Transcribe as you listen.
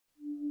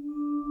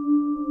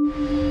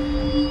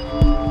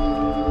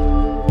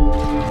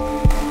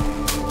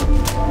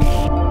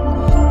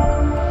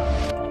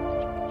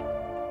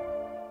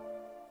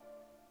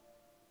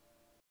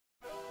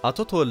አቶ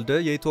ተወልደ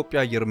የኢትዮጵያ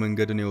አየር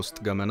መንገድን የውስጥ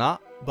ገመና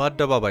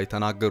በአደባባይ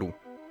ተናገሩ።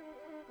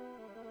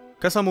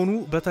 ከሰሞኑ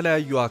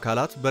በተለያዩ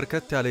አካላት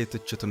በርከት ያለ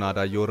የትችት ናዳ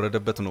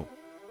እየወረደበት ነው።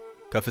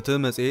 ከፍትህ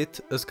መጽሔት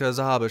እስከ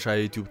ዘሐበሻ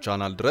ዩቲዩብ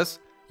ቻናል ድረስ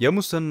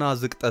የሙስና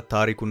ዝቅጠት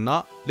ታሪኩና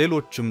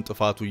ሌሎችም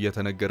ጥፋቱ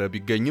እየተነገረ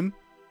ቢገኝም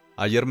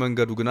አየር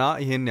መንገዱ ግና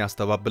ይሄን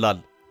ያስተባብላል።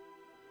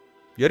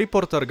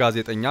 የሪፖርተር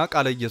ጋዜጠኛ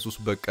ቃለ ኢየሱስ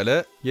በቀለ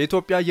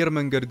የኢትዮጵያ አየር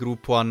መንገድ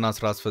ግሩፕ ዋና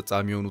ስራ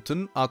አስፈጻሚ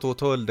የሆኑትን አቶ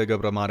ተወልደ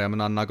ገብረ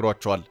ማርያምን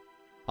አናግሯቸዋል።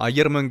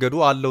 አየር መንገዱ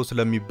አለው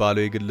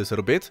ስለሚባለው የግል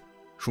እስር ቤት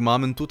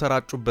ሹማምንቱ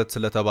ተራጩበት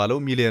ስለተባለው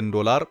ሚሊዮን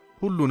ዶላር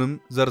ሁሉንም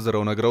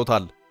ዘርዝረው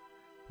ነግረውታል።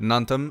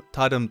 እናንተም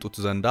ታደምጡት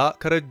ዘንዳ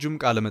ከረጅም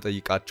ቃለ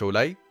መጠይቃቸው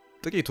ላይ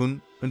ጥቂቱን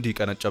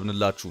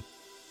እንዲቀነጨብንላችሁ።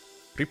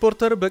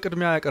 ሪፖርተር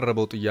በቅድሚያ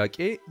ያቀረበው ጥያቄ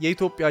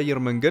የኢትዮጵያ አየር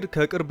መንገድ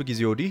ከቅርብ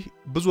ጊዜ ወዲህ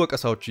ብዙ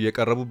ወቀሳዎች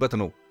እየቀረቡበት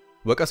ነው።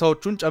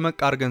 ወቀሳዎቹን ጨመቅ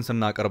አርገን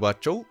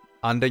ስናቀርባቸው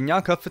አንደኛ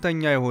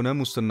ከፍተኛ የሆነ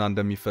ሙስና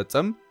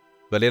እንደሚፈጸም፣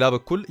 በሌላ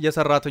በኩል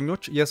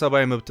የሰራተኞች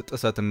የሰብአዊ መብት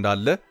ጥሰት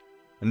እንዳለ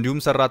እንዲሁም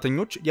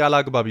ሰራተኞች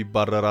ያላግባብ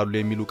ይባረራሉ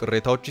የሚሉ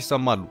ቅሬታዎች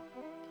ይሰማሉ።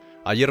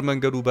 አየር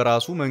መንገዱ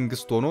በራሱ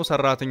መንግስት ሆኖ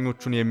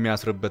ሰራተኞቹን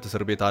የሚያስርበት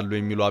እስር ቤት አለው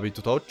የሚሉ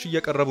አቤቱታዎች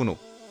እየቀረቡ ነው።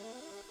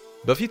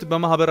 በፊት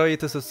በማህበራዊ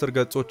የትስስር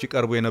ገጾች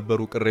ይቀርቡ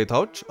የነበሩ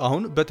ቅሬታዎች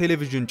አሁን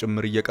በቴሌቪዥን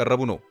ጭምር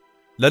እየቀረቡ ነው።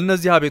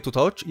 ለነዚህ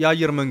አቤቱታዎች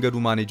የአየር መንገዱ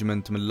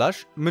ማኔጅመንት ምላሽ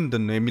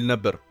ምንድነው የሚል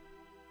ነበር።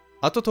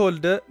 አቶ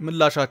ተወልደ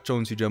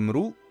ምላሻቸውን ሲጀምሩ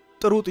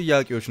ጥሩ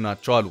ጥያቄዎች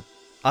ናቸው አሉ።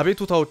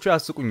 አቤቱታዎቹ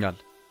ያስቁኛል።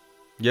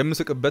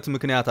 የምስቅበት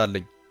ምክንያት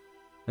አለኝ።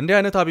 እንዲህ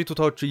አይነት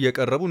አቤቱታዎች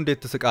እየቀረቡ እንዴት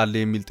ትስቃለ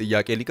የሚል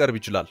ጥያቄ ሊቀርብ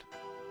ይችላል።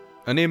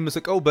 እኔ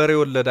የምስቀው በሬ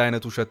ወለደ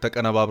አይነት ውሸት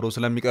ተቀነባብሮ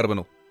ስለሚቀርብ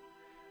ነው።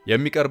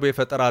 የሚቀርበው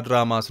የፈጠራ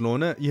ድራማ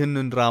ስለሆነ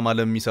ይህንን ድራማ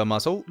ለሚሰማ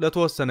ሰው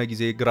ለተወሰነ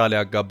ጊዜ ግራ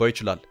ሊያጋባው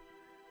ይችላል።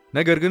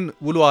 ነገር ግን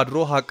ውሎ አድሮ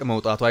ሐቅ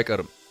መውጣቱ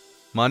አይቀርም።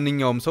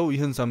 ማንኛውም ሰው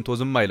ይህን ሰምቶ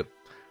ዝም አይልም።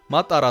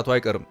 ማጣራቱ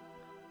አይቀርም።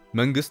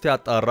 መንግስት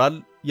ያጣራል፣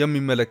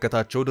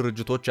 የሚመለከታቸው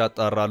ድርጅቶች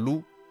ያጣራሉ፣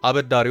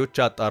 አበዳሪዎች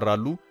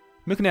ያጣራሉ።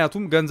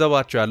 ምክንያቱም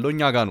ገንዘባቸው ያለው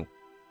እኛ ጋር ነው።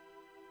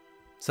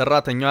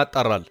 ሰራተኛው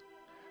ያጣራል።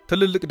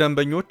 ትልልቅ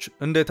ደንበኞች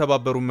እንደ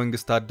የተባበሩት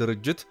መንግስታት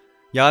ድርጅት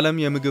የዓለም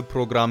የምግብ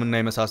ፕሮግራምና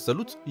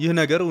የመሳሰሉት ይህ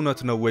ነገር እውነት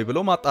ነው ወይ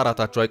ብለው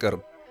ማጣራታቸው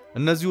አይቀርም።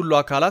 እነዚህ ሁሉ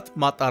አካላት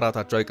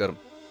ማጣራታቸው አይቀርም።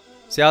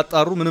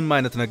 ሲያጣሩ ምንም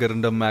አይነት ነገር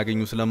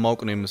እንደማያገኙ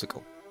ስለማውቅ ነው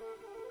የምስቀው።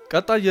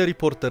 ቀጣይ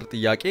የሪፖርተር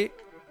ጥያቄ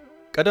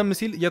ቀደም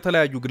ሲል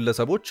የተለያዩ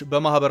ግለሰቦች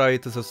በማህበራዊ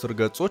ትስስር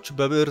ገጾች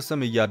በብዕር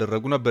ስም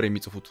እያደረጉ ነበር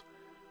የሚጽፉት።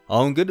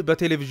 አሁን ግን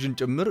በቴሌቪዥን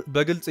ጭምር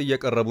በግልጽ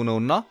እየቀረቡ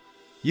ነውና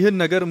ይህን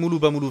ነገር ሙሉ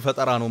በሙሉ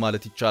ፈጠራ ነው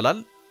ማለት ይቻላል።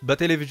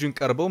 በቴሌቪዥን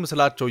ቀርበው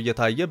ምስላቸው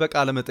እየታየ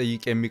በቃለ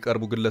መጠይቅ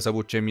የሚቀርቡ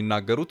ግለሰቦች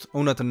የሚናገሩት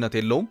እውነትነት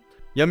የለውም።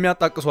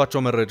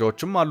 የሚያጣቅሷቸው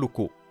መረጃዎችም አሉኮ።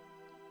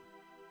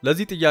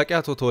 ለዚህ ጥያቄ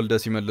አቶ ተወልደ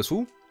ሲመልሱ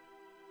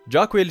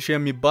ጃክ ዌልሽ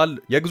የሚባል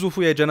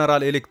የግዙፉ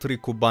የጀነራል ኤሌክትሪክ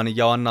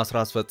ኩባንያ ዋና ስራ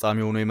አስፈጻሚ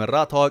ሆኖ የመራ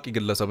ታዋቂ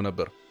ግለሰብ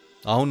ነበር።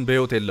 አሁን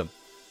በህይወት የለም።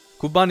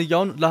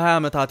 ኩባንያውን ለ20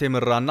 ዓመታት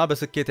የመራና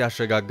በስኬት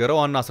ያሸጋገረ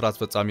ዋና ስራ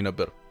አስፈጻሚ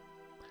ነበር።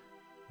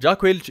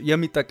 ጃክ ዌልሽ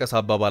የሚጠቀስ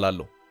አባባል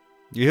አለው።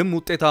 ይህም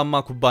ውጤታማ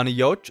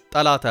ኩባንያዎች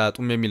ጠላት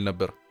አያጡም የሚል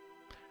ነበር።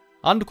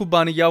 አንድ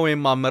ኩባንያ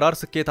ወይም አመራር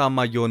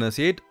ስኬታማ እየሆነ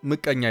ሲሄድ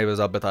ምቀኛ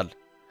ይበዛበታል።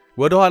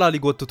 ወደ ኋላ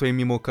ሊጎትቶ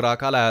የሚሞክር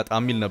አካል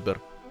አያጣም የሚል ነበር።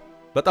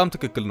 በጣም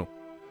ትክክል ነው።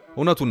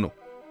 እውነቱን ነው።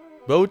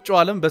 በውጭው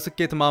ዓለም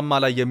በስኬት ማማ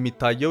ላይ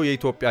የሚታየው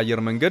የኢትዮጵያ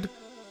አየር መንገድ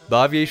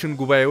በአቪዬሽን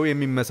ጉባኤው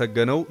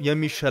የሚመሰገነው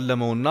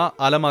የሚሸለመውና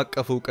ዓለም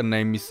አቀፍ ዕውቅና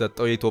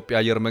የሚሰጠው የኢትዮጵያ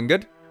አየር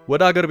መንገድ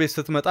ወደ አገር ቤት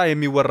ስትመጣ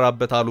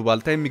የሚወራበት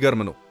አሉባልታ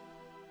የሚገርም ነው።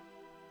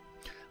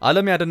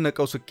 ዓለም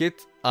ያደነቀው ስኬት፣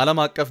 ዓለም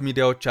አቀፍ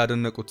ሚዲያዎች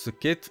ያደነቁት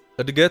ስኬት፣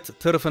 እድገት፣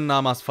 ትርፍና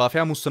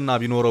ማስፋፊያ ሙስና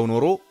ቢኖረው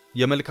ኖሮ፣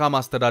 የመልካም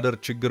አስተዳደር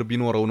ችግር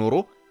ቢኖረው ኖሮ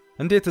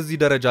እንዴት እዚህ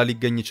ደረጃ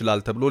ሊገኝ ይችላል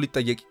ተብሎ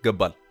ሊጠየቅ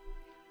ይገባል።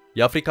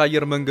 የአፍሪካ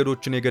አየር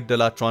መንገዶችን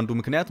የገደላቸው አንዱ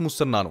ምክንያት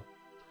ሙስና ነው።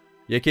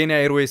 የኬንያ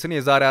ኤርዌይስን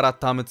የዛሬ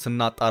 4 ዓመት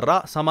ስናጣራ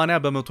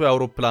 80%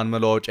 የአውሮፕላን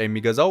መለዋወጫ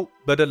የሚገዛው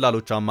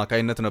በደላሎች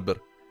አማካይነት ነበር።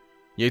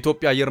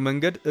 የኢትዮጵያ አየር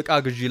መንገድ ዕቃ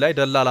ግዢ ላይ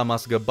ደላላ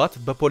ማስገባት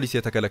በፖሊስ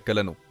የተከለከለ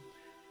ነው።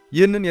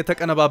 ይህንን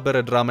የተቀነባበረ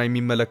ድራማ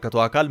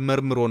የሚመለከተው አካል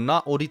መርምሮና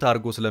ኦዲት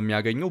አድርጎ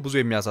ስለሚያገኘው ብዙ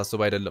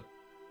የሚያሳስብ አይደለም።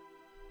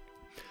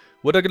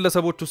 ወደ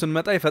ግለሰቦቹ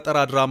ስንመጣ የፈጠራ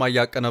ድራማ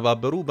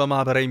ያቀነባበሩ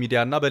በማህበራዊ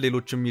ሚዲያና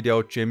በሌሎችም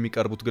ሚዲያዎች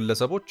የሚቀርቡት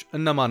ግለሰቦች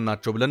እነማን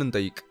ናቸው ብለን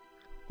እንጠይቅ።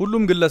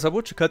 ሁሉም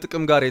ግለሰቦች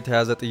ከጥቅም ጋር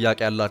የተያያዘ ጥያቄ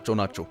ያላቸው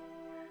ናቸው።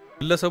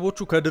 ግለሰቦቹ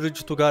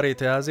ከድርጅቱ ጋር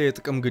የተያያዘ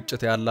የጥቅም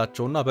ግጭት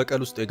ያላቸውና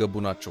በቀል ውስጥ የገቡ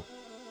ናቸው።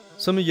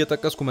 ስም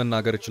እየጠቀስኩ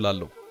መናገር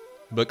እችላለሁ።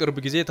 በቅርብ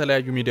ጊዜ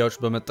የተለያዩ ሚዲያዎች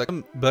በመጠቀም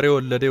በሬ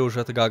ወለደ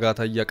የውሸት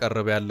ጋጋታ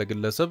እያቀረበ ያለ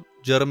ግለሰብ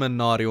ጀርመን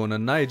ነዋሪ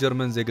ሆነና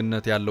የጀርመን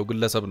ዜግነት ያለው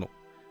ግለሰብ ነው።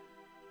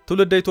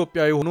 ትውልደ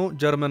ኢትዮጵያዊ ሆኖ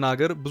ጀርመን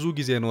ሀገር ብዙ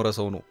ጊዜ የኖረ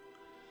ሰው ነው።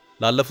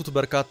 ላለፉት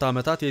በርካታ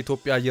ዓመታት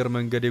የኢትዮጵያ አየር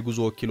መንገድ የጉዞ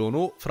ወኪል ሆኖ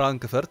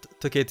ፍራንክፈርት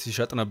ትኬት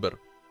ሲሸጥ ነበር።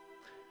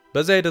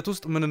 በዛ ሂደት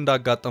ውስጥ ምን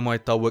እንዳጋጠመው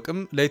አይታወቅም።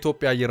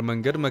 ለኢትዮጵያ አየር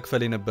መንገድ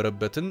መክፈል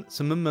የነበረበትን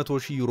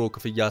 800,000 ዩሮ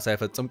ክፍያ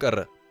ሳይፈጽም ቀረ።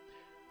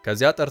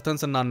 ከዚያ ጠርተን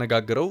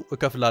ስናነጋግረው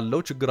እከፍላለሁ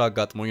ችግር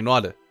አጋጥሞኝ ነው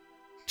አለ።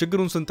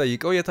 ችግሩን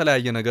ስንጠይቀው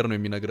የተለያየ ነገር ነው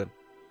የሚነግረን።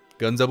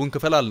 ገንዘቡን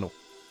ክፈል አልነው።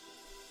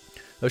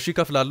 እሺ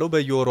ከፍላለሁ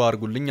በየወሩ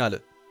አርጉልኝ አለ።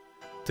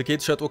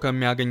 ትኬት ሸጦ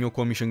ከሚያገኘው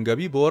ኮሚሽን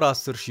ገቢ በወር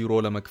 10,000 ዩሮ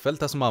ለመክፈል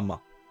ተስማማ።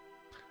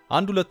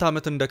 አንድ 2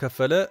 ዓመት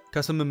እንደከፈለ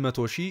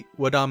ከ800,000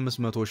 ወደ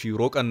 500,000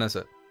 ዩሮ ቀነሰ።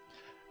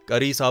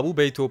 ቀሪ ሂሳቡ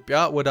በኢትዮጵያ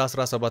ወደ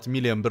 17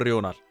 ሚሊዮን ብር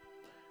ይሆናል።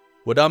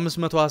 ወደ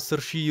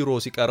 510,000 ዩሮ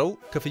ሲቀረው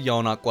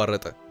ክፍያውን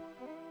አቋረጠ።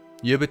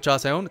 ይህ ብቻ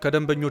ሳይሆን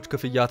ከደንበኞች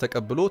ክፍያ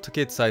ተቀብሎ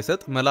ትኬት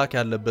ሳይሰጥ መላክ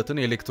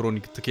ያለበትን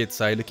ኤሌክትሮኒክ ትኬት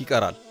ሳይልክ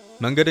ይቀራል።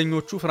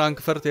 መንገደኞቹ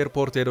ፍራንክፈርት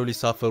ኤርፖርት ሄደው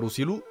ሊሳፈሩ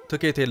ሲሉ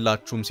ትኬት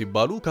የላችሁም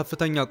ሲባሉ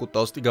ከፍተኛ ቁጣ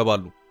ውስጥ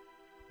ይገባሉ።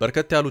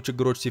 በርከት ያሉ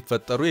ችግሮች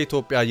ሲፈጠሩ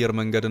የኢትዮጵያ አየር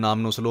መንገድን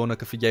አምነው ስለሆነ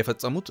ክፍያ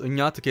የፈጸሙት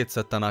እኛ ትኬት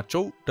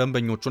ሰተናቸው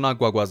ደንበኞቹን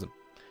አጓጓዝን።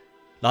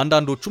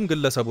 ለአንዳንዶቹም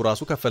ግለሰቡ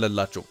ራሱ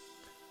ከፈለላቸው።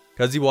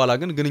 ከዚህ በኋላ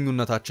ግን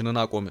ግንኙነታችንን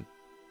አቆምን።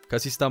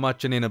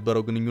 ከሲስተማችን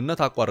የነበረው ግንኙነት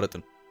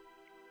አቋረጥን።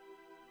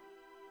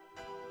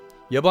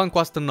 የባንክ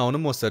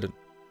ዋስትናውንም ወሰድን።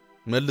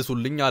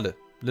 መልሱልኝ አለ።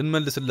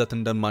 ልንመልስለት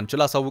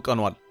እንደማንችል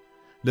አሳውቀናል።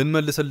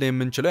 ልንመልስልህ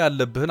የምንችለው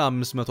ያለብህን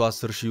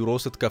 510,000 ዩሮ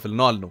ስትከፍል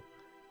ነው አልነው።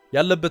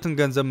 ያለበትን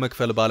ገንዘብ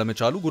መክፈል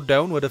ባለመቻሉ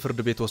ጉዳዩን ወደ ፍርድ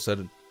ቤት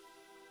ወሰድን።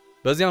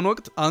 በዚያን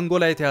ወቅት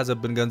አንጎላ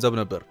የተያዘብን ገንዘብ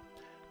ነበር።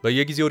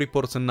 በየጊዜው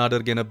ሪፖርት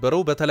ስናደርግ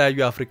የነበረው በተለያዩ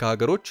የአፍሪካ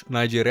ሀገሮች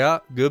ናይጄሪያ፣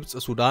 ግብጽ፣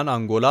 ሱዳን፣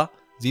 አንጎላ፣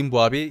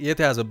 ዚምባብዌ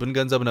የተያዘብን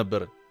ገንዘብ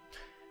ነበር።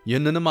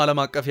 ይህንንም ዓለም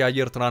አቀፍ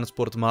የአየር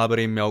ትራንስፖርት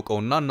ማህበር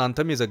የሚያውቀውና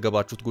እናንተም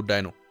የዘገባችሁት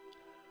ጉዳይ ነው።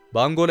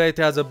 በአንጎላ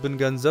የተያዘብን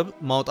ገንዘብ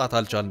ማውጣት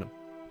አልቻልንም።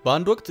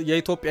 በአንድ ወቅት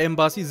የኢትዮጵያ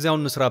ኤምባሲ እዚያው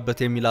እንስራበት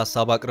የሚል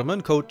ሐሳብ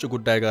አቅርበን ከውጭ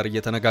ጉዳይ ጋር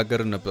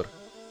እየተነጋገርን ነበር።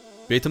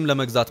 ቤትም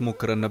ለመግዛት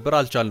ሞክረን ነበር፣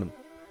 አልቻልንም።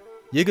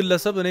 ይህ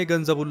ግለሰብ እኔ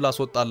ገንዘቡን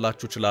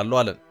ላስወጣላችሁ እችላለሁ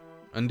አለን።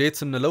 እንዴት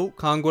ስንለው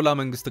ከአንጎላ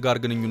መንግስት ጋር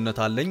ግንኙነት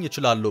አለኝ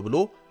እችላለሁ ብሎ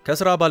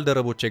ከስራ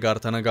ባልደረቦቼ ጋር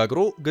ተነጋግሮ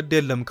ግድ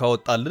የለም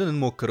ካወጣልን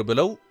እንሞክር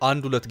ብለው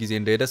 1-2 ጊዜ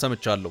እንደሄደ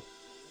ሰምቻለሁ።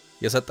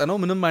 የሰጠነው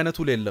ምንም አይነት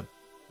ውል የለም።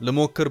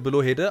 ልሞክር ብሎ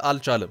ሄደ፣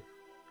 አልቻለም።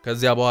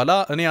 ከዚያ በኋላ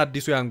እኔ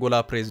አዲሱ የአንጎላ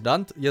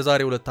ፕሬዝዳንት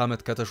የዛሬ 2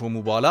 ዓመት ከተሾሙ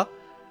በኋላ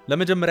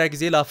ለመጀመሪያ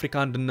ጊዜ ለአፍሪካ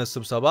አንድነት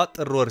ስብሰባ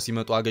ጥር ወር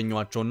ሲመጡ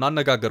አገኘዋቸውና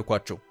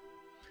አነጋገርኳቸው።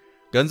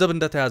 ገንዘብ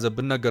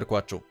እንደተያዘብን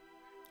ነገርኳቸው።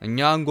 እኛ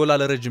አንጎላ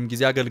ለረጅም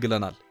ጊዜ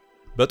አገልግለናል፣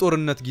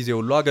 በጦርነት ጊዜ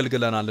ሁሉ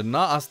አገልግለናልና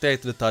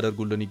አስተያየት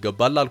ልታደርጉልን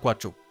ይገባል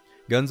አልኳቸው።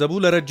 ገንዘቡ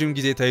ለረጅም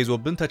ጊዜ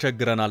ተይዞብን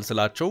ተቸግረናል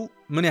ስላቸው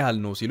ምን ያህል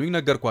ነው ሲሉኝ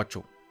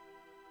ነገርኳቸው።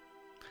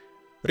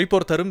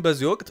 ሪፖርተርም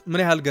በዚህ ወቅት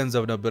ምን ያህል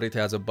ገንዘብ ነበር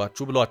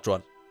የተያዘባችሁ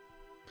ብሏቸዋል።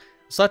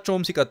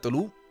 እሳቸውም ሲቀጥሉ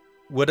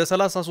ወደ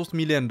 33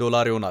 ሚሊዮን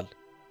ዶላር ይሆናል።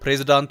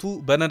 ፕሬዝዳንቱ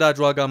በነዳጅ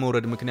ዋጋ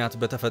መውረድ ምክንያት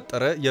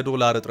በተፈጠረ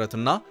የዶላር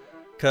እጥረትና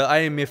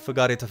ከአይኤምኤፍ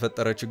ጋር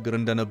የተፈጠረ ችግር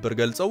እንደነበር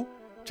ገልጸው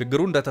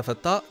ችግሩ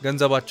እንደተፈታ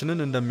ገንዘባችንን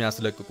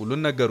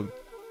እንደሚያስለቅቁልን ነገሩኝ።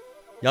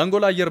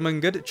 የአንጎላ አየር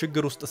መንገድ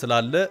ችግር ውስጥ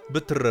ስላለ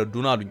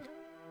ብትረዱን አሉኝ።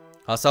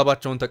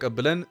 ሐሳባቸውን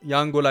ተቀብለን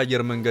የአንጎላ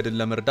አየር መንገድን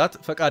ለመርዳት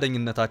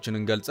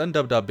ፈቃደኝነታችንን ገልጸን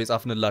ደብዳቤ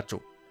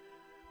ጻፍንላቸው።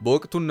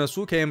 በወቅቱ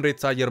እነሱ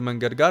ከኤምሬትስ አየር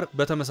መንገድ ጋር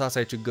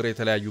በተመሳሳይ ችግር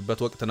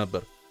የተለያዩበት ወቅት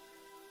ነበር።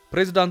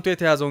 ፕሬዝዳንቱ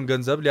የተያዘውን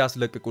ገንዘብ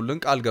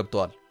ሊያስለቅቁልን ቃል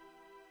ገብተዋል።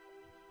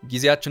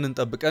 ጊዜያችንን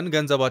ጠብቀን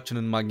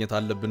ገንዘባችንን ማግኘት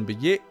አለብን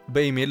ብዬ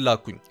በኢሜል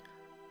ላኩኝ።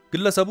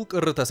 ግለሰቡ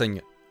ቅር ተሰኘ።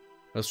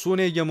 እሱ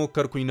እኔ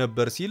እየሞከርኩኝ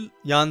ነበር ሲል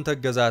ያንተ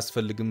ገዛ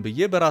ያስፈልግም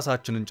ብዬ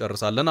በራሳችን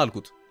እንጨርሳለን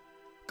አልኩት።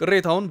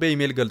 ቅሬታውን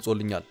በኢሜል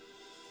ገልጾልኛል።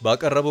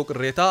 ባቀረበው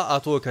ቅሬታ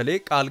አቶ ወከሌ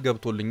ቃል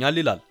ገብቶልኛል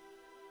ይላል።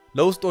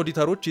 ለውስጥ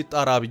ኦዲተሮች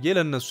ይጣራ ብዬ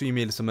ለነሱ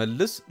ኢሜል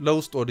ስመልስ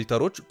ለውስጥ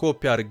ኦዲተሮች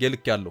ኮፒ አድርጌ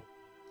ልኬያለሁ።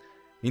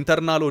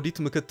 ኢንተርናል ኦዲት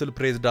ምክትል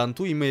ፕሬዝዳንቱ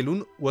ኢሜሉን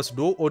ወስዶ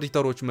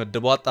ኦዲተሮች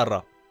መድበው አጣራ።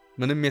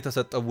 ምንም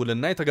የተሰጠው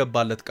ውልና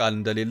የተገባለት ቃል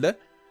እንደሌለ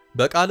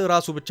በቃል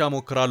ራሱ ብቻ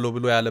ሞክራለሁ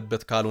ብሎ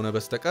ያለበት ካልሆነ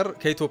በስተቀር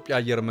ከኢትዮጵያ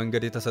አየር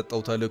መንገድ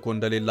የተሰጠው ተልእኮ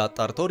እንደሌለ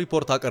አጣርተው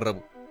ሪፖርት አቀረቡ።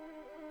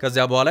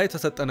 ከዚያ በኋላ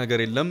የተሰጠ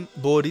ነገር የለም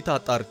በኦዲት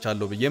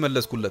አጣርቻለሁ ብዬ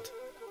መለስኩለት።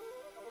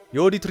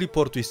 የኦዲት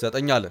ሪፖርቱ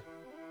ይሰጠኝ አለ።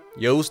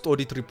 የውስጥ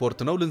ኦዲት ሪፖርት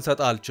ነው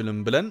ልንሰጣ አልችልም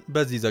ብለን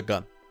በዚህ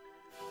ዘጋን።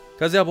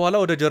 ከዚያ በኋላ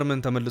ወደ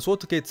ጀርመን ተመልሶ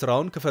ትኬት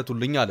ስራውን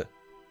ክፈቱልኝ አለ።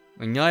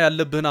 እኛ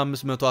ያለብህን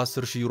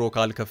 510,000 ዩሮ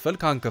ካልከፈል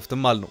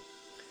ካንከፍትም አልነው።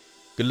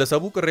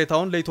 ግለሰቡ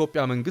ቅሬታውን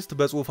ለኢትዮጵያ መንግስት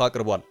በጽሁፍ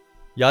አቅርቧል።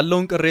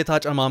 ያለውን ቅሬታ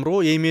ጨማምሮ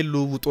የኢሜል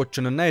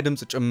ልውውጦችንና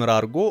የድምጽ ጭምር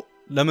አድርጎ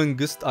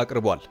ለመንግስት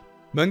አቅርቧል።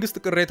 መንግስት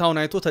ቅሬታውን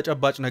አይቶ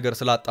ተጨባጭ ነገር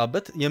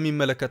ስላጣበት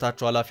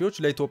የሚመለከታቸው ኃላፊዎች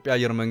ለኢትዮጵያ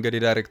አየር መንገድ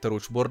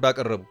የዳይሬክተሮች ቦርድ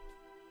አቀረቡ።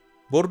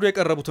 ቦርዱ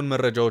የቀረቡትን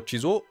መረጃዎች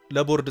ይዞ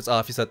ለቦርድ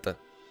ጸሐፊ ሰጠ።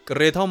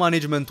 ቅሬታው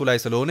ማኔጅመንቱ ላይ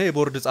ስለሆነ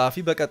የቦርድ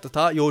ጸሐፊ በቀጥታ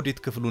የኦዲት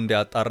ክፍሉ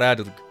እንዲያጣራ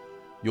ያድርግ።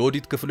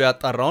 የኦዲት ክፍሉ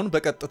ያጣራውን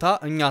በቀጥታ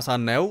እኛ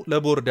ሳናየው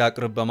ለቦርድ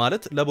ያቅርብ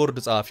በማለት ለቦርድ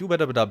ጸሐፊው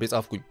በደብዳቤ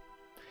ጻፍኩኝ።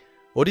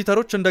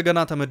 ኦዲተሮች እንደገና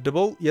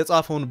ተመድበው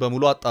የጻፈውን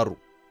በሙሉ አጣሩ።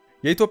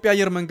 የኢትዮጵያ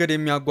አየር መንገድ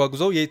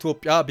የሚያጓጉዘው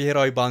የኢትዮጵያ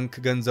ብሔራዊ ባንክ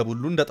ገንዘብ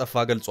ሁሉ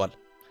እንደጠፋ ገልጿል።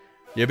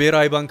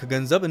 የብሔራዊ ባንክ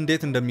ገንዘብ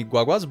እንዴት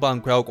እንደሚጓጓዝ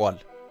ባንኩ ያውቀዋል።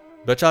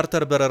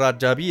 በቻርተር በረራ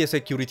አጃቢ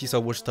የሴኩሪቲ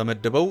ሰዎች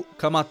ተመድበው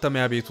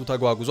ከማተሚያ ቤቱ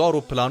ተጓጉዞ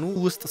አውሮፕላኑ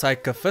ውስጥ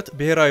ሳይከፈት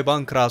ብሔራዊ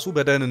ባንክ ራሱ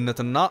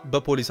በደህንነትና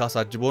በፖሊስ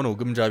አሳጅቦ ነው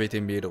ግምጃ ቤት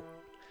የሚሄደው።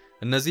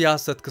 እነዚህ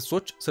የሐሰት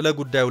ክሶች ስለ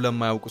ጉዳዩ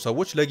ለማያውቁ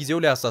ሰዎች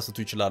ለጊዜው ሊያሳስቱ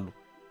ይችላሉ።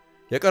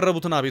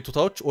 የቀረቡትን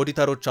አቤቱታዎች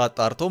ኦዲተሮች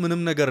አጣርተው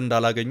ምንም ነገር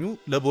እንዳላገኙ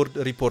ለቦርድ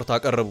ሪፖርት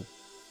አቀረቡ።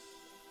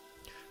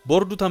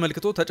 ቦርዱ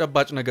ተመልክቶ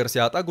ተጨባጭ ነገር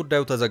ሲያጣ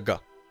ጉዳዩ ተዘጋ።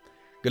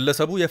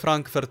 ግለሰቡ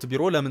የፍራንክፈርት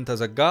ቢሮ ለምን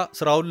ተዘጋ፣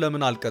 ስራውን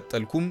ለምን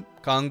አልቀጠልኩም፣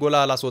 ከአንጎላ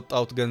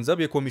ላስወጣሁት ገንዘብ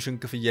የኮሚሽን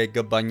ክፍያ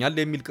ይገባኛል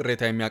የሚል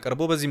ቅሬታ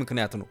የሚያቀርበው በዚህ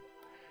ምክንያት ነው።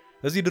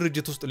 እዚህ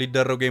ድርጅት ውስጥ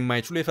ሊደረጉ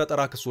የማይችሉ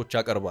የፈጠራ ክሶች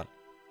ያቀርባል።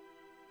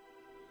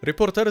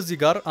 ሪፖርተር እዚህ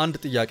ጋር አንድ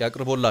ጥያቄ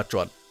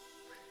አቅርቦላቸዋል።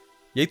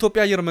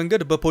 የኢትዮጵያ አየር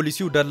መንገድ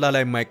በፖሊሲው ደላላ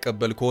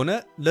የማይቀበል ከሆነ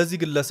ለዚህ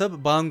ግለሰብ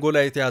በአንጎላ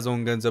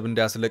የተያዘውን ገንዘብ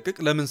እንዲያስለቅቅ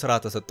ለምን ስራ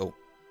ተሰጠው?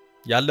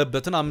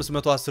 ያለበትን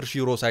 510,000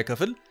 ዩሮ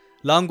ሳይከፍል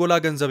ለአንጎላ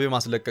ገንዘብ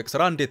የማስለቀቅ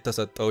ስራ እንዴት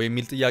ተሰጠው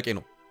የሚል ጥያቄ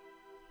ነው።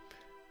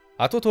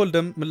 አቶ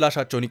ተወልደም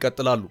ምላሻቸውን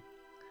ይቀጥላሉ።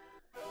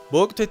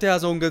 በወቅቱ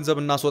የተያዘውን ገንዘብ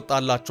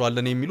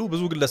እናስወጣላቸዋለን የሚሉ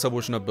ብዙ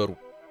ግለሰቦች ነበሩ።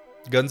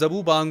 ገንዘቡ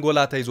በአንጎላ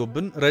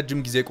ተይዞብን ረጅም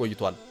ጊዜ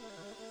ቆይቷል።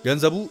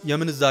 ገንዘቡ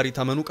የምንዛሪ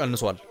ተመኑ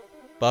ቀንሷል።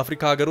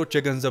 በአፍሪካ ሀገሮች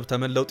የገንዘብ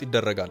ተመን ለውጥ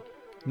ይደረጋል።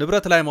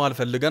 ንብረት ላይ ማዋል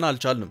ፈልገን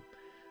አልቻልንም።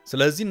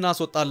 ስለዚህ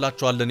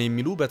እናስወጣላቸዋለን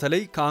የሚሉ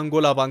በተለይ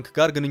ከአንጎላ ባንክ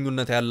ጋር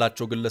ግንኙነት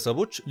ያላቸው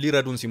ግለሰቦች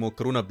ሊረዱን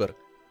ሲሞክሩ ነበር።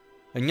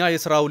 እኛ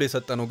የሥራ ውል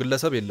የሰጠነው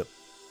ግለሰብ የለም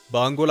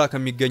በአንጎላ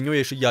ከሚገኘው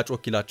የሽያጭ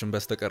ወኪላችን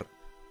በስተቀር።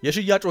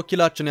 የሽያጭ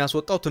ወኪላችን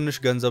ያስወጣው ትንሽ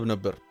ገንዘብ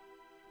ነበር።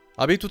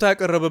 አቤቱታ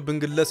ያቀረበብን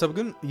ግለሰብ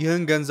ግን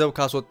ይህን ገንዘብ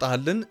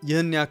ካስወጣህልን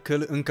ይህን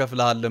ያክል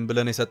እንከፍልሃለን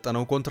ብለን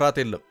የሰጠነው ኮንትራት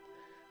የለም።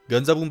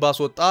 ገንዘቡን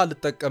ባስወጣ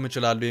ልጠቀም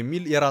እችላለሁ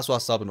የሚል የራሱ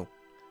ሐሳብ ነው።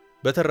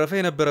 በተረፈ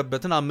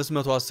የነበረበትን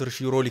 510,000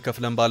 ዩሮ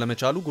ሊከፍለን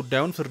ባለመቻሉ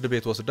ጉዳዩን ፍርድ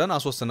ቤት ወስደን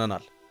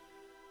አስወስነናል።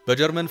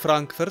 በጀርመን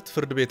ፍራንክፈርት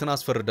ፍርድ ቤትን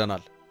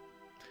አስፈርደናል።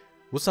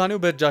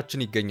 ውሳኔው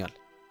በእጃችን ይገኛል።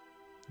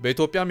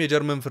 በኢትዮጵያም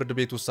የጀርመን ፍርድ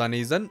ቤት ውሳኔ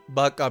ይዘን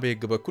በአቃቤ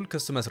ሕግ በኩል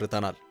ክስ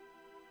መስርተናል።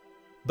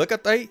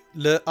 በቀጣይ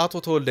ለአቶ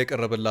ተወልደ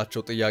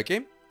የቀረበላቸው ጥያቄ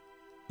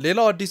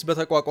ሌላው አዲስ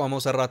በተቋቋመው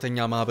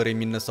ሰራተኛ ማህበር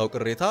የሚነሳው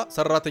ቅሬታ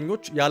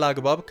ሰራተኞች ያለ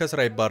አግባብ ከስራ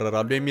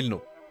ይባረራሉ የሚል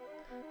ነው።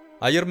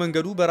 አየር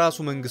መንገዱ በራሱ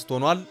መንግስት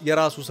ሆኗል፣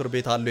 የራሱ እስር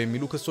ቤት አለው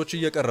የሚሉ ክሶች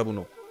እየቀረቡ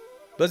ነው።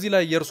 በዚህ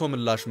ላይ የእርሶ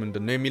ምላሽ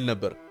ምንድነው የሚል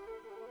ነበር።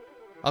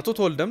 አቶ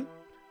ተወልደም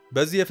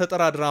በዚህ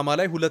የፈጠራ ድራማ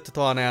ላይ ሁለት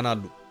ተዋናያን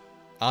አሉ።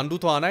 አንዱ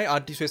ተዋናይ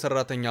አዲሱ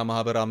የሰራተኛ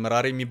ማህበር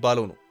አመራር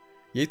የሚባለው ነው።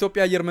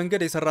 የኢትዮጵያ አየር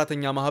መንገድ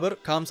የሰራተኛ ማህበር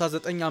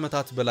ከ59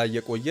 ዓመታት በላይ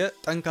የቆየ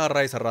ጠንካራ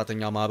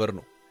የሰራተኛ ማህበር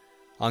ነው።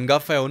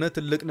 አንጋፋ የሆነ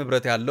ትልቅ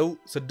ንብረት ያለው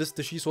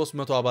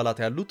 6300 አባላት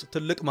ያሉት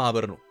ትልቅ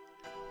ማህበር ነው።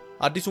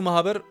 አዲሱ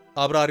ማህበር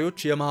አብራሪዎች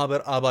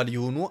የማህበር አባል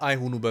ይሁኑ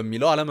አይሁኑ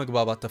በሚለው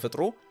አለመግባባት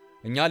ተፈጥሮ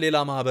እኛ ሌላ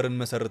ማህበርን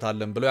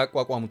መሰርታለን ብለው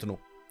ያቋቋሙት ነው።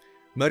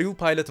 መሪው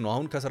ፓይለት ነው፣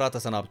 አሁን ከስራ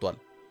ተሰናብቷል።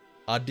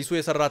 አዲሱ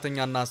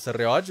የሰራተኛና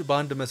አሰሪ አዋጅ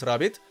በአንድ መስሪያ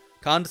ቤት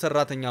ከአንድ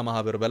ሰራተኛ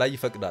ማህበር በላይ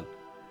ይፈቅዳል።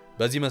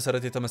 በዚህ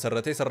መሰረት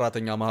የተመሰረተ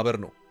የሰራተኛ ማህበር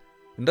ነው።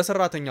 እንደ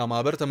ሰራተኛ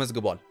ማህበር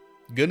ተመዝግቧል፣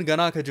 ግን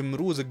ገና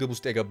ከጅምሩ ውዝግብ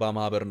ውስጥ የገባ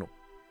ማህበር ነው።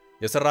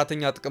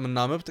 የሰራተኛ ጥቅምና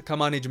መብት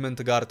ከማኔጅመንት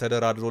ጋር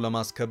ተደራድሮ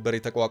ለማስከበር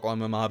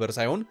የተቋቋመ ማህበር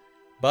ሳይሆን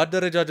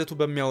በአደረጃጀቱ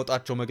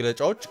በሚያወጣቸው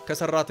መግለጫዎች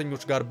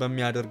ከሰራተኞች ጋር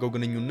በሚያደርገው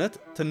ግንኙነት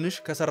ትንሽ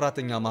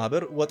ከሰራተኛ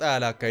ማህበር ወጣ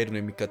ያለ አካሄድ ነው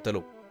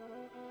የሚከተለው።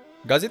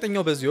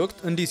 ጋዜጠኛው በዚህ ወቅት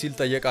እንዲህ ሲል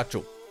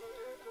ጠየቃቸው።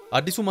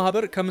 አዲሱ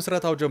ማህበር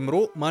ከምስረታው ጀምሮ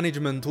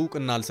ማኔጅመንቱ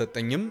እውቅና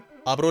አልሰጠኝም፣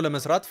 አብሮ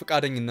ለመስራት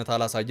ፍቃደኝነት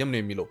አላሳየም ነው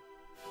የሚለው።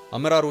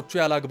 አመራሮቹ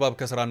ያለ አግባብ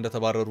ከስራ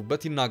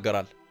እንደተባረሩበት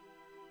ይናገራል።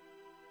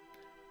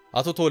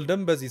 አቶ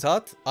ተወልደም በዚህ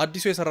ሰዓት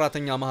አዲሱ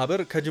የሰራተኛ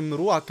ማህበር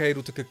ከጅምሩ አካሄዱ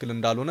ትክክል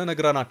እንዳልሆነ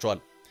ነግረናቸዋል።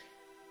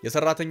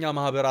 የሰራተኛ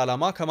ማህበር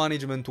ዓላማ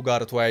ከማኔጅመንቱ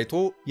ጋር ተወያይቶ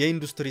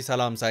የኢንዱስትሪ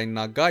ሰላም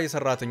ሳይናጋ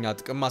የሰራተኛ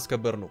ጥቅም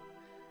ማስከበር ነው።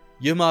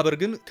 ይህ ማህበር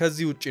ግን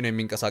ከዚህ ውጪ ነው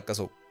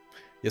የሚንቀሳቀሰው።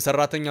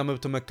 የሰራተኛ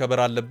መብት መከበር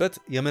አለበት፣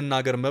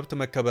 የመናገር መብት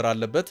መከበር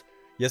አለበት፣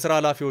 የሥራ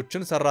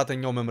ኃላፊዎችን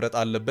ሰራተኛው መምረጥ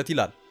አለበት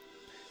ይላል።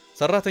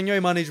 ሰራተኛው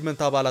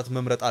የማኔጅመንት አባላት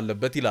መምረጥ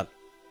አለበት ይላል።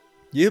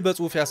 ይህ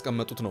በጽሁፍ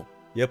ያስቀመጡት ነው።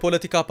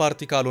 የፖለቲካ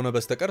ፓርቲ ካልሆነ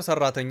በስተቀር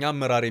ሰራተኛ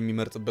አመራር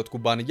የሚመርጥበት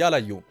ኩባንያ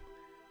አላየውም።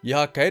 ይህ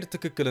አካሄድ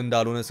ትክክል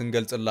እንዳልሆነ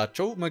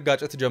ስንገልጽላቸው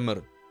መጋጨት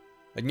ጀመርን።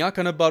 እኛ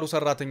ከነባሩ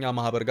ሰራተኛ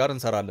ማህበር ጋር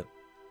እንሰራለን።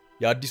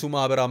 የአዲሱ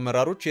ማህበር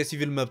አመራሮች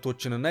የሲቪል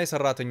መብቶችንና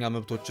የሰራተኛ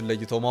መብቶችን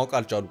ለይተው ማወቅ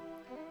አልቻሉ።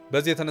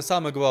 በዚህ የተነሳ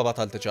መግባባት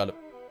አልተቻለም።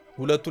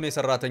 ሁለቱን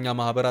የሰራተኛ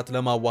ማህበራት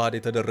ለማዋሃድ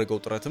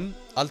የተደረገው ጥረትም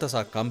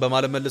አልተሳካም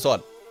በማለት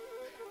መልሰዋል።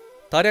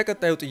 ታዲያ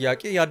ቀጣዩ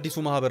ጥያቄ የአዲሱ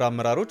ማህበር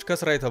አመራሮች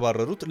ከስራ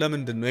የተባረሩት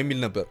ለምንድን ነው የሚል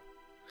ነበር።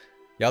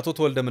 የአቶ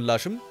ተወልደ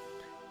ምላሽም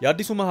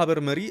የአዲሱ ማህበር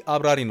መሪ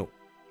አብራሪ ነው፣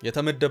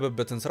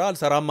 የተመደበበትን ስራ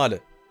አልሰራም አለ።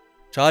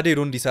 ቻድ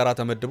ሄዶ እንዲሰራ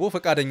ተመድቦ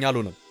ፈቃደኛ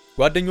አልሆነም።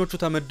 ጓደኞቹ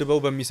ተመድበው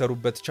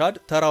በሚሰሩበት ቻድ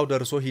ተራው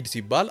ደርሶ ሂድ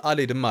ሲባል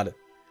አልሄድም አለ።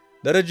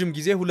 ለረጅም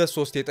ጊዜ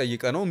 2-3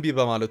 የጠየቀ ነው እምቢ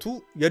በማለቱ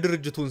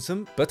የድርጅቱን ስም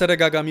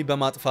በተደጋጋሚ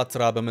በማጥፋት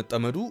ስራ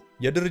በመጠመዱ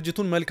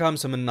የድርጅቱን መልካም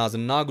ስምና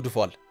ዝና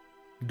አጉድፏል።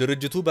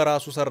 ድርጅቱ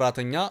በራሱ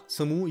ሰራተኛ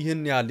ስሙ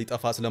ይህን ያህል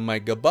ሊጠፋ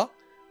ስለማይገባ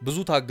ብዙ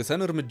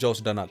ታግሰን እርምጃ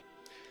ወስደናል።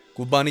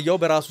 ኩባንያው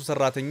በራሱ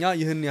ሰራተኛ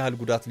ይህን ያህል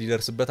ጉዳት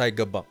ሊደርስበት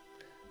አይገባም።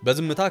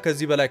 በዝምታ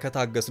ከዚህ በላይ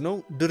ከታገስነው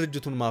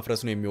ድርጅቱን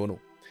ማፍረስ ነው የሚሆነው።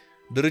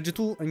 ድርጅቱ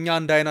እኛ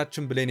እንደ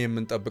አይናችን ብለን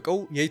የምንጠብቀው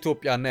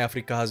የኢትዮጵያና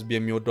የአፍሪካ ህዝብ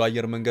የሚወደው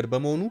አየር መንገድ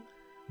በመሆኑ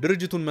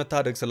ድርጅቱን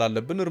መታደግ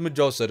ስላለብን እርምጃ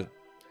ወሰድን።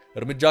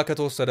 እርምጃ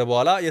ከተወሰደ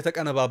በኋላ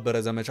የተቀነባበረ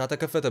ዘመቻ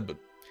ተከፈተብን።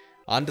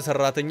 አንድ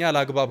ሰራተኛ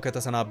ለአግባብ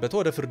ከተሰናበተ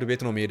ወደ ፍርድ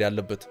ቤት ነው መሄድ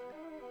ያለበት።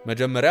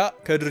 መጀመሪያ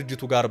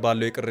ከድርጅቱ ጋር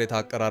ባለው የቅሬታ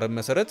አቀራረብ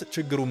መሰረት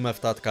ችግሩን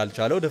መፍታት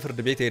ካልቻለ ወደ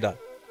ፍርድ ቤት ይሄዳል።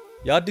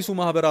 የአዲሱ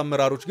ማህበር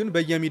አመራሮች ግን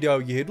በየሚዲያው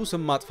እየሄዱ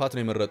ስም ማጥፋት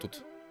ነው የመረጡት።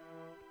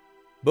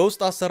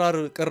 በውስጥ አሰራር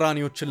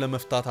ቅራኔዎችን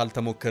ለመፍታት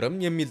አልተሞከረም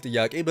የሚል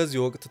ጥያቄ በዚህ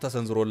ወቅት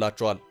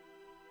ተሰንዝሮላቸዋል።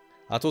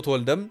 አቶ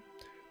ተወልደም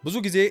ብዙ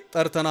ጊዜ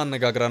ጠርተን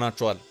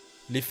አነጋግረናቸዋል፣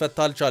 ሊፈታ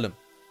አልቻለም።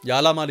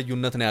 የዓላማ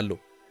ልዩነት ነው ያለው።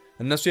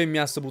 እነሱ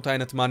የሚያስቡት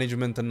አይነት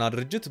ማኔጅመንትና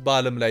ድርጅት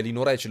በዓለም ላይ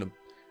ሊኖር አይችልም።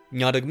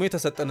 እኛ ደግሞ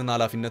የተሰጠንን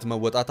ኃላፊነት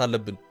መወጣት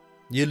አለብን።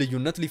 ይህ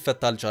ልዩነት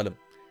ሊፈታ አልቻለም።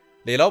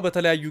 ሌላው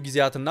በተለያዩ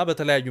ጊዜያትና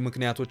በተለያዩ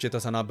ምክንያቶች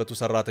የተሰናበቱ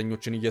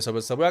ሰራተኞችን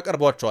እየሰበሰቡ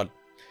ያቀርቧቸዋል።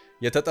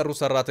 የተጠሩ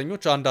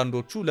ሰራተኞች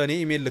አንዳንዶቹ ለኔ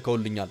ኢሜል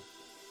ልከውልኛል።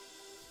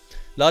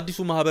 ለአዲሱ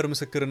ማህበር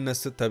ምስክርነት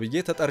ስተብዬ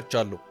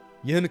ተጠርቻለሁ።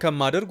 ይህን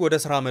ከማደርግ ወደ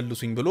ስራ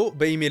መልሱኝ ብሎ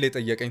በኢሜል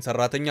የጠየቀኝ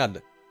ሰራተኛ አለ።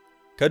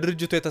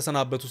 ከድርጅቱ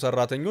የተሰናበቱ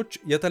ሰራተኞች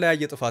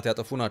የተለያየ ጥፋት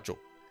ያጠፉ ናቸው።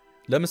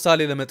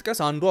 ለምሳሌ ለመጥቀስ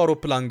አንዱ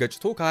አውሮፕላን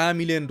ገጭቶ ከ20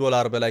 ሚሊዮን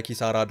ዶላር በላይ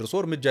ኪሳራ አድርሶ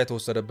እርምጃ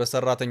የተወሰደበት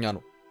ሰራተኛ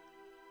ነው።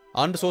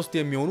 አንድ 3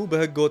 የሚሆኑ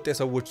በህገወጥ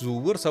የሰዎች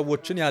ዝውውር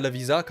ሰዎችን ያለ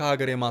ቪዛ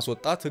ከሀገር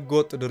የማስወጣት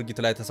ህገወጥ ድርጊት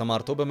ላይ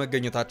ተሰማርተው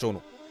በመገኘታቸው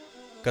ነው።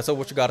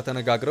 ከሰዎች ጋር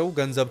ተነጋግረው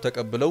ገንዘብ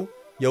ተቀብለው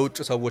የውጭ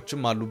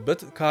ሰዎችም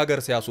አሉበት ከሀገር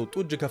ሲያስወጡ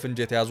እጅ ከፍንጅ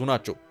የተያዙ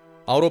ናቸው።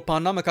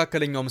 አውሮፓና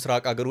መካከለኛው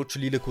ምስራቅ ሀገሮች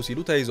ሊልኩ ሲሉ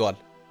ተይዘዋል።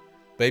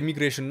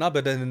 በኢሚግሬሽንና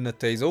በደህንነት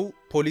ተይዘው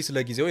ፖሊስ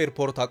ለጊዜው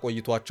ኤርፖርት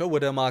አቆይቷቸው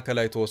ወደ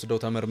ማዕከላዊ ተወስደው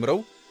ተመርምረው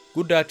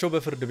ጉዳያቸው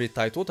በፍርድ ቤት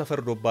ታይቶ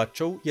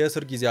ተፈርዶባቸው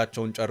የእስር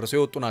ጊዜያቸውን ጨርሰው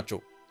የወጡ ናቸው።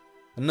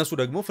 እነሱ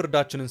ደግሞ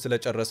ፍርዳችንን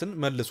ስለጨረስን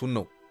መልሱን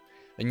ነው።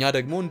 እኛ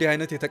ደግሞ እንዲህ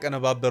አይነት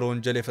የተቀነባበረ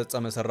ወንጀል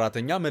የፈጸመ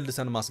ሰራተኛ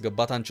መልሰን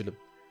ማስገባት አንችልም።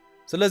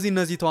 ስለዚህ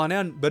እነዚህ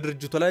ተዋናያን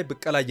በድርጅቱ ላይ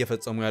ብቀላ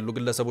እየፈጸሙ ያሉ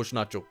ግለሰቦች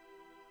ናቸው።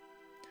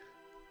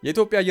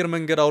 የኢትዮጵያ አየር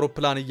መንገድ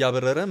አውሮፕላን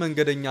እያበረረ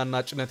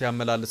መንገደኛና ጭነት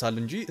ያመላልሳል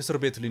እንጂ እስር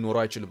ቤት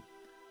ሊኖረው አይችልም።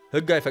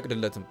 ህግ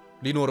አይፈቅድለትም፣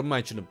 ሊኖርም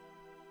አይችልም።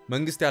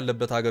 መንግስት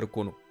ያለበት ሀገር እኮ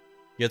ነው።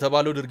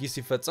 የተባለው ድርጊት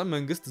ሲፈጸም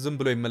መንግስት ዝም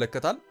ብሎ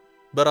ይመለከታል፣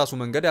 በራሱ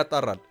መንገድ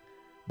ያጣራል።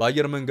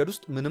 በአየር መንገድ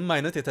ውስጥ ምንም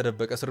አይነት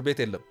የተደበቀ እስር ቤት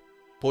የለም።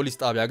 ፖሊስ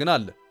ጣቢያ ግን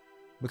አለ።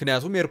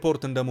 ምክንያቱም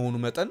ኤርፖርት እንደመሆኑ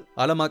መጠን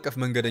ዓለም አቀፍ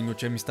መንገደኞች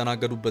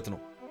የሚስተናገዱበት ነው።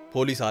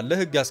 ፖሊስ አለ፣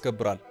 ህግ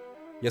ያስከብራል።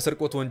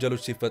 የስርቆት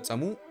ወንጀሎች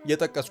ሲፈጸሙ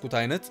የጠቀስኩት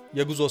አይነት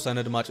የጉዞ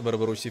ሰነድ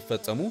ማጭበርበሮች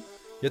ሲፈጸሙ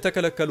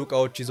የተከለከሉ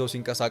ዕቃዎች ይዘው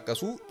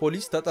ሲንቀሳቀሱ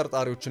ፖሊስ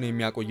ተጠርጣሪዎችን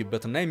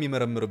የሚያቆይበትና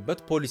የሚመረምርበት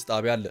ፖሊስ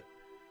ጣቢያ አለ።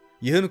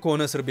 ይህን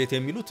ከሆነ እስር ቤት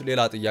የሚሉት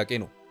ሌላ ጥያቄ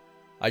ነው።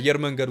 አየር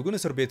መንገዱ ግን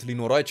እስር ቤት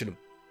ሊኖረው አይችልም።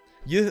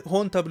 ይህ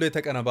ሆን ተብሎ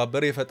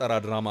የተቀነባበረ የፈጠራ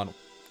ድራማ ነው።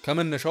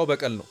 ከመነሻው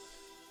በቀል ነው።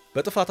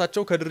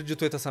 በጥፋታቸው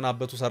ከድርጅቱ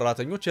የተሰናበቱ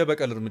ሰራተኞች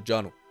የበቀል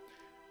እርምጃ ነው።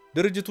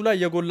 ድርጅቱ ላይ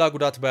የጎላ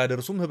ጉዳት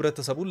ባያደርሱም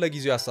ህብረተሰቡን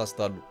ለጊዜው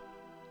ያሳስታሉ።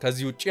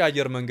 ከዚህ ውጪ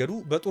አየር መንገዱ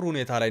በጥሩ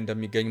ሁኔታ ላይ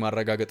እንደሚገኝ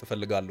ማረጋገጥ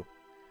እፈልጋለሁ።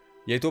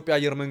 የኢትዮጵያ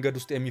አየር መንገድ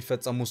ውስጥ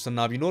የሚፈጸም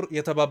ሙስና ቢኖር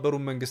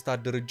የተባበሩት መንግስታት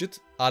ድርጅት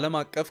ዓለም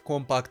አቀፍ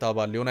ኮምፓክት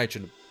አባል ሊሆን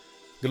አይችልም።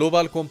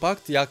 ግሎባል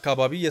ኮምፓክት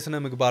የአካባቢ የሥነ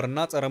ምግባርና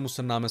ጸረ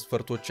ሙስና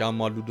መስፈርቶች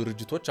ያሟሉ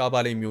ድርጅቶች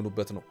አባል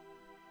የሚሆኑበት ነው።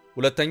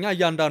 ሁለተኛ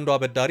እያንዳንዱ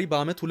አበዳሪ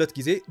በአመት 2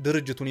 ጊዜ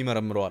ድርጅቱን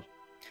ይመረምረዋል።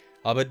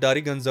 አበዳሪ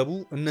ገንዘቡ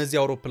እነዚህ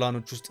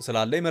አውሮፕላኖች ውስጥ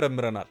ስላለ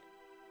ይመረምረናል።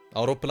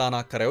 አውሮፕላን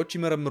አከራዮች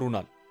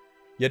ይመረምሩናል።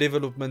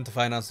 የዴቨሎፕመንት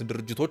ፋይናንስ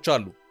ድርጅቶች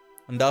አሉ።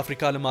 እንደ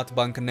አፍሪካ ልማት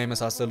ባንክና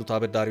የመሳሰሉት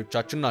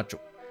አበዳሪዎቻችን ናቸው።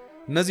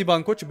 እነዚህ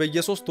ባንኮች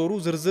በየ3 ወሩ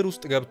ዝርዝር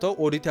ውስጥ ገብተው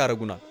ኦዲት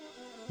ያደርጉናል።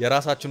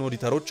 የራሳችን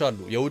ኦዲተሮች አሉ፣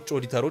 የውጭ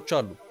ኦዲተሮች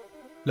አሉ።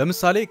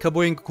 ለምሳሌ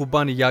ከቦይንግ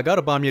ኩባንያ ጋር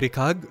በአሜሪካ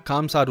ህግ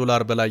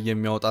ከ$50 በላይ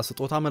የሚያወጣ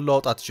ስጦታ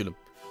መለዋወጥ አትችልም።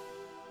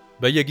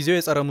 በየጊዜው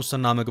የጸረ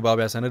ሙስና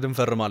መግባቢያ ሰነድ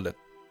እንፈርማለን።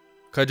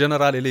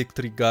 ከጀነራል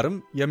ኤሌክትሪክ ጋርም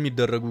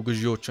የሚደረጉ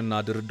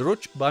ግዢዎችና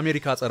ድርድሮች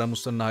በአሜሪካ ጸረ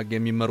ሙስና ህግ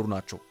የሚመሩ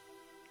ናቸው።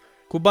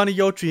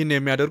 ኩባንያዎቹ ይህን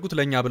የሚያደርጉት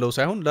ለኛ ብለው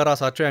ሳይሆን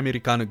ለራሳቸው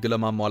የአሜሪካን ህግ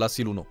ለማሟላት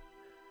ሲሉ ነው።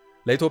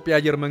 ለኢትዮጵያ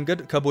አየር መንገድ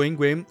ከቦይንግ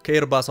ወይም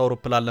ከኤርባስ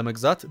አውሮፕላን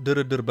ለመግዛት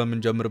ድርድር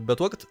በመንጀምርበት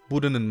ወቅት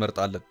ቡድን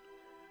እንመርጣለን።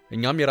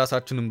 እኛም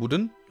የራሳችንን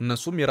ቡድን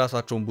እነሱም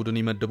የራሳቸውን ቡድን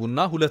ይመድቡና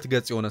 2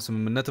 ገጽ የሆነ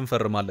ስምምነት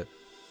እንፈርማለን።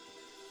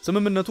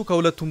 ስምምነቱ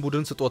ከሁለቱም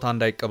ቡድን ስጦታ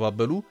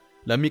እንዳይቀባበሉ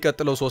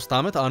ለሚቀጥለው 3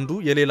 ዓመት አንዱ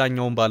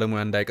የሌላኛውን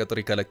ባለሙያ እንዳይቀጥር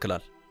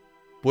ይከለክላል።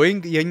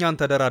 ቦይንግ የኛን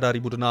ተደራዳሪ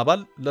ቡድን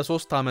አባል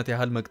ለ3 ዓመት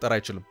ያህል መቅጠር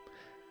አይችልም።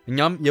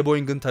 እኛም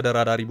የቦይንግን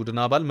ተደራዳሪ ቡድን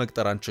አባል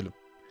መቅጠር አንችልም።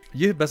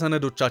 ይህ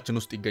በሰነዶቻችን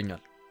ውስጥ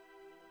ይገኛል።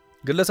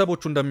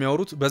 ግለሰቦቹ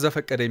እንደሚያወሩት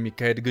በዘፈቀደ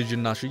የሚካሄድ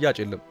ግዥና ሽያጭ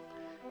የለም።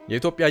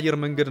 የኢትዮጵያ አየር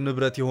መንገድ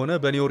ንብረት የሆነ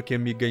በኒውዮርክ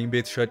የሚገኝ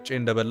ቤት ሸጬ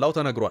እንደበላው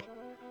ተነግሯል።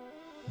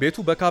 ቤቱ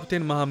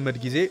በካፕቴን መሐመድ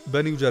ጊዜ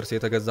በኒው ጀርሲ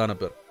የተገዛ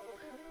ነበር።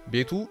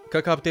 ቤቱ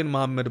ከካፕቴን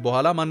መሐመድ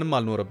በኋላ ማንም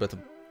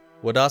አልኖረበትም።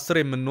 ወደ 10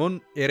 የምንሆን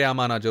ኤሪያ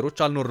ማናጀሮች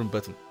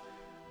አልኖርንበትም።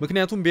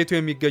 ምክንያቱም ቤቱ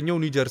የሚገኘው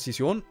ኒው ጀርሲ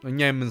ሲሆን እኛ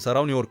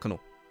የምንሰራው ኒውዮርክ ነው።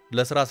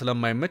 ለስራ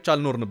ስለማይመች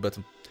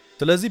አልኖርንበትም።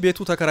 ስለዚህ ቤቱ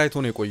ተከራይቶ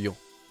ነው የቆየው።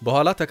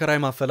 በኋላ ተከራይ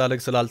ማፈላለግ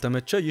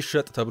ስላልተመቸ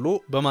ይሸጥ ተብሎ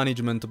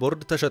በማኔጅመንት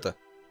ቦርድ ተሸጠ።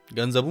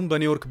 ገንዘቡም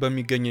በኒውዮርክ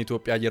በሚገኝ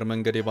የኢትዮጵያ አየር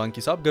መንገድ የባንክ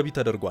ሂሳብ ገቢ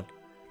ተደርጓል።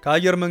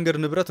 ከአየር መንገድ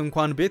ንብረት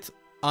እንኳን ቤት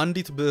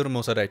አንዲት ብዕር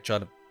መውሰድ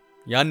አይቻልም።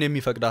 ያን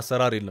የሚፈቅድ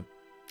አሰራር የለም።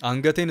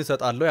 አንገቴን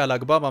እሰጣለሁ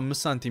ያላግባብ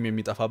 5 ሳንቲም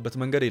የሚጠፋበት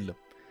መንገድ የለም።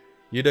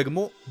 ይህ ደግሞ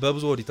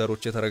በብዙ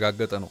ኦዲተሮች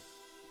የተረጋገጠ ነው።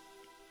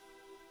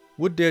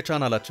 ውድ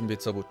የቻናላችን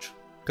ቤተሰቦች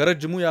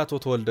ከረጅሙ የአቶ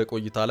ተወልደ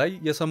ቆይታ ላይ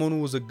የሰሞኑ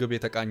ውዝግብ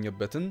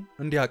የተቃኘበትን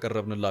እንዲህ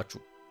አቀረብንላችሁ።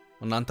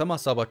 እናንተም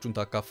ሐሳባችሁን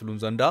ታካፍሉን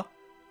ዘንዳ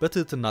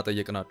በትህትና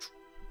ጠየቅናችሁ።